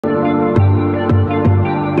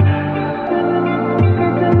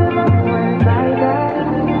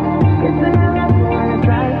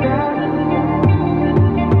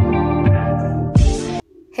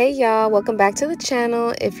y'all, welcome back to the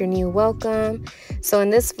channel. If you're new, welcome. So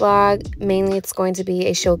in this vlog, mainly it's going to be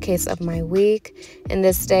a showcase of my week. And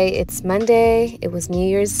this day, it's Monday. It was New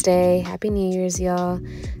Year's Day. Happy New Year's, y'all.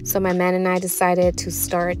 So my man and I decided to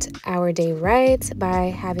start our day right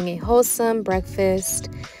by having a wholesome breakfast.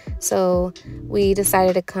 So we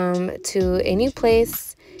decided to come to a new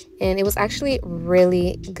place, and it was actually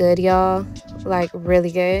really good, y'all. Like,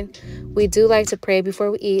 really good. We do like to pray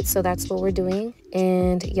before we eat, so that's what we're doing.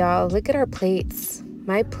 And y'all, look at our plates.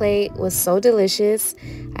 My plate was so delicious.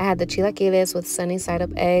 I had the chilaquiles with sunny side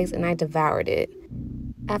up eggs, and I devoured it.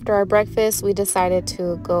 After our breakfast, we decided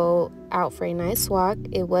to go out for a nice walk.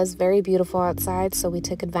 It was very beautiful outside, so we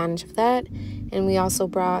took advantage of that. And we also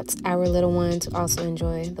brought our little one to also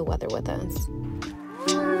enjoy the weather with us.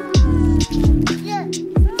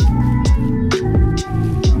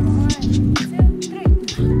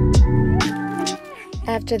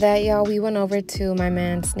 After that, y'all, we went over to my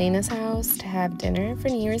man's Nana's house to have dinner for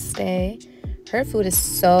New Year's Day. Her food is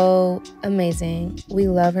so amazing. We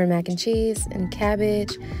love her mac and cheese and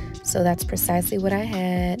cabbage, so that's precisely what I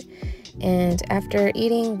had. And after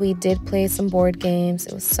eating, we did play some board games.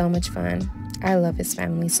 It was so much fun. I love his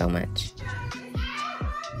family so much.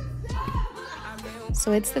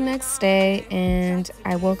 So it's the next day, and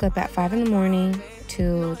I woke up at 5 in the morning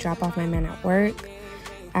to drop off my man at work.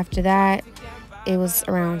 After that, it was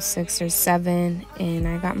around 6 or 7, and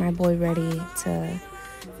I got my boy ready to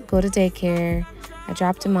go to daycare. I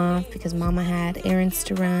dropped him off because mama had errands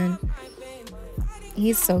to run.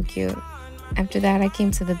 He's so cute. After that, I came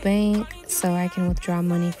to the bank so I can withdraw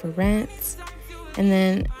money for rent. And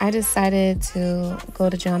then I decided to go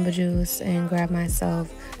to Jamba Juice and grab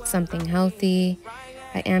myself something healthy.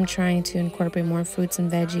 I am trying to incorporate more fruits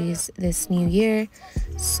and veggies this new year,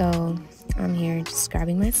 so I'm here just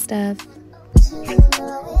grabbing my stuff.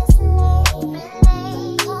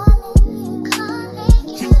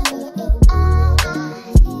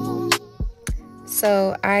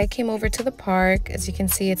 So I came over to the park. As you can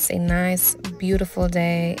see, it's a nice, beautiful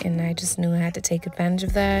day, and I just knew I had to take advantage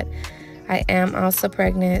of that. I am also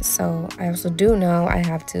pregnant, so I also do know I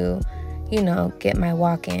have to, get my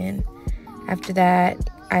walk in. After that,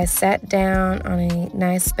 I sat down on a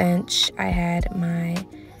nice bench. I had my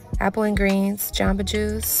apple and greens, Jamba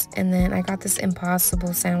Juice, and then I got this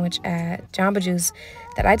impossible sandwich at Jamba Juice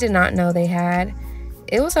that I did not know they had.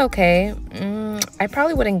 It was okay. I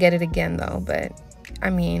probably wouldn't get it again though, but I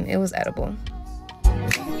mean, it was edible.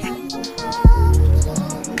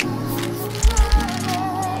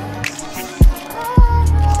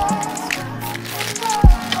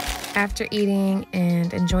 After eating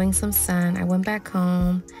and enjoying some sun, I went back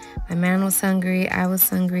home. My man was hungry, I was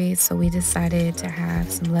hungry, so we decided to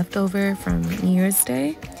have some leftover from New Year's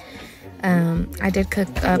Day. I did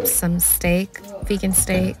cook up some steak, vegan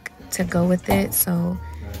steak, to go with it, so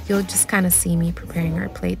you'll just kind of see me preparing our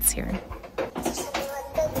plates here.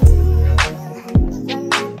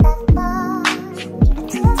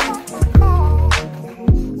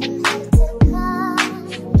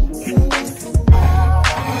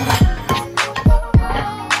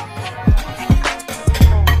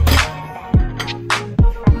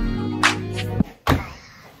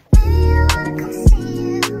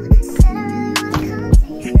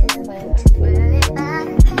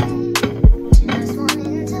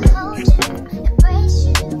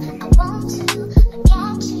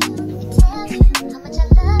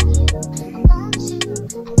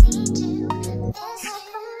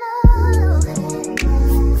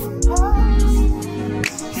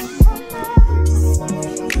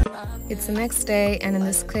 It's the next day, and in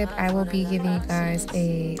this clip I will be giving you guys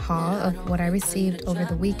a haul of what I received over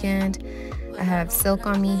the weekend. I have silk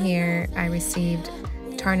on me here. I received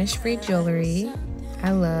tarnish free jewelry.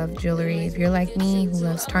 I love jewelry. If you're like me who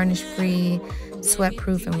loves tarnish free, sweat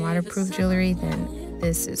proof and waterproof jewelry, then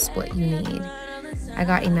this is what you need. I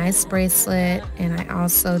got a nice bracelet, and I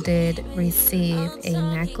also did receive a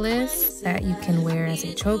necklace that you can wear as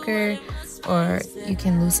a choker, or you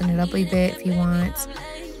can loosen it up a bit if you want.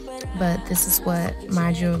 But this is what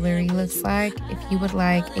my jewelry looks like. If you would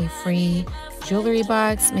like a free jewelry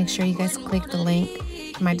box, make sure you guys click the link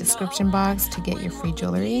in my description box to get your free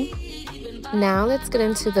jewelry. Now let's get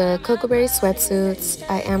into the COCOBURRY sweatsuits.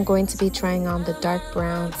 I am going to be trying on the dark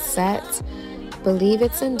brown set. Believe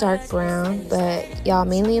it's in dark brown, but y'all,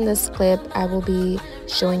 mainly in this clip I will be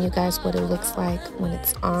showing you guys what it looks like when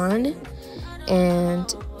it's on,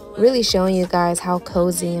 and really showing you guys how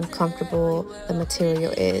cozy and comfortable the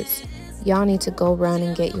material is. Y'all need to go run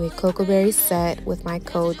and get you a COCOBURRY set with my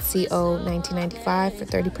code CO1995 for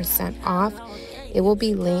 30% off. It will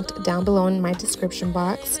be linked down below in my description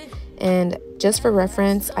box. And Just for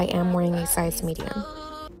reference, I am wearing a size medium.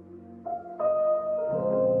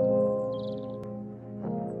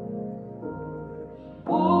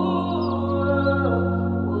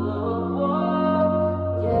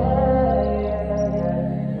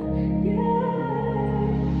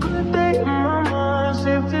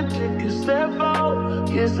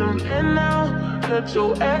 Let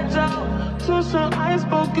your edge out to some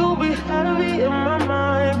iceberg, you'll be heavy in my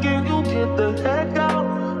mind. Can you get the heck out?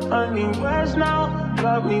 I need rest now,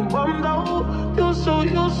 got me bummed out. You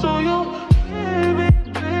baby,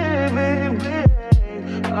 baby, baby.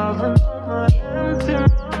 I've been on my empty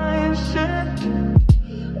mind, shit.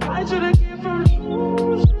 I should've came from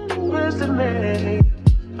losing the best in me.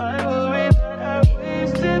 I worry that I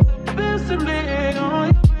wasted the best in me. Oh,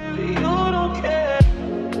 you, baby, you don't care.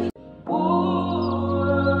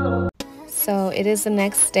 So it is the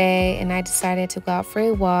next day, and I decided to go out for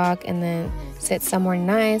a walk and then sit somewhere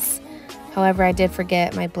nice. However, I did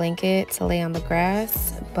forget my blanket to lay on the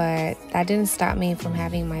grass, but that didn't stop me from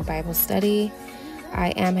having my Bible study. I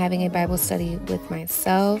am having a Bible study with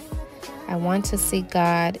myself. I want to seek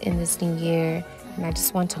God in this new year, and I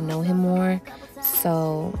just want to know Him more.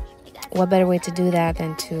 So what better way to do that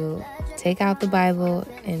than to take out the Bible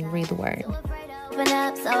and read the Word?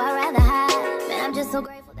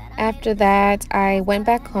 After that, I went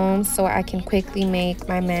back home so I can quickly make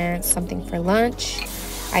my man something for lunch.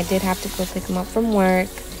 I did have to go pick him up from work,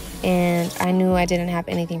 and I knew I didn't have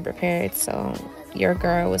anything prepared, so your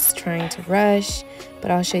girl was trying to rush,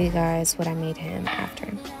 but I'll show you guys what I made him after.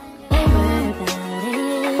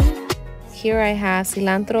 Here I have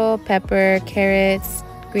cilantro, pepper, carrots,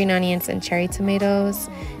 green onions, and cherry tomatoes,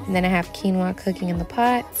 and then I have quinoa cooking in the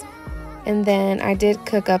pot. And then I did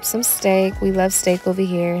cook up some steak. We love steak over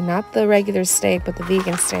here. Not the regular steak, but the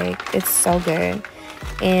vegan steak. It's so good.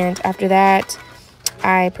 And after that,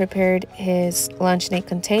 I prepared his lunch in a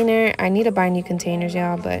container. I need to buy new containers,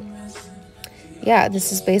 y'all. But yeah,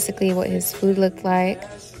 this is basically what his food looked like.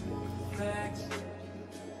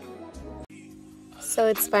 So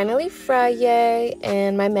it's finally Friday,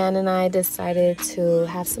 and my man and I decided to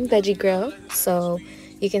have some veggie grill. So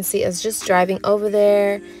you can see us just driving over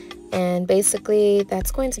there. And basically,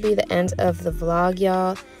 that's going to be the end of the vlog,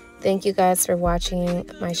 y'all. Thank you guys for watching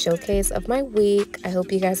my showcase of my week. I hope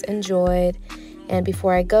you guys enjoyed. And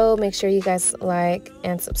before I go, make sure you guys like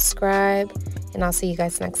and subscribe. And I'll see you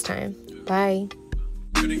guys next time. Bye.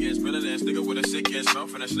 Nigga with a sick ass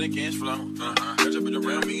mouth and a slick ass flow. Catch up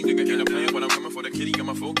around me, nigga ain't a plan when I'm coming for the kitty, got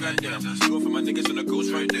my full goddamn. Do it for my niggas and the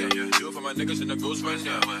ghost right there. Do it for my niggas and the ghost right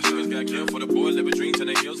now. Niggas got killed for the boy, living dreams in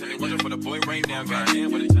the hills, and they watching for the boy right now.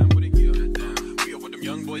 Goddamn, what a time, what a kill. We are what them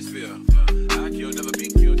young boys feel. I kill, never be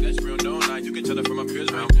killed, that's real, no, not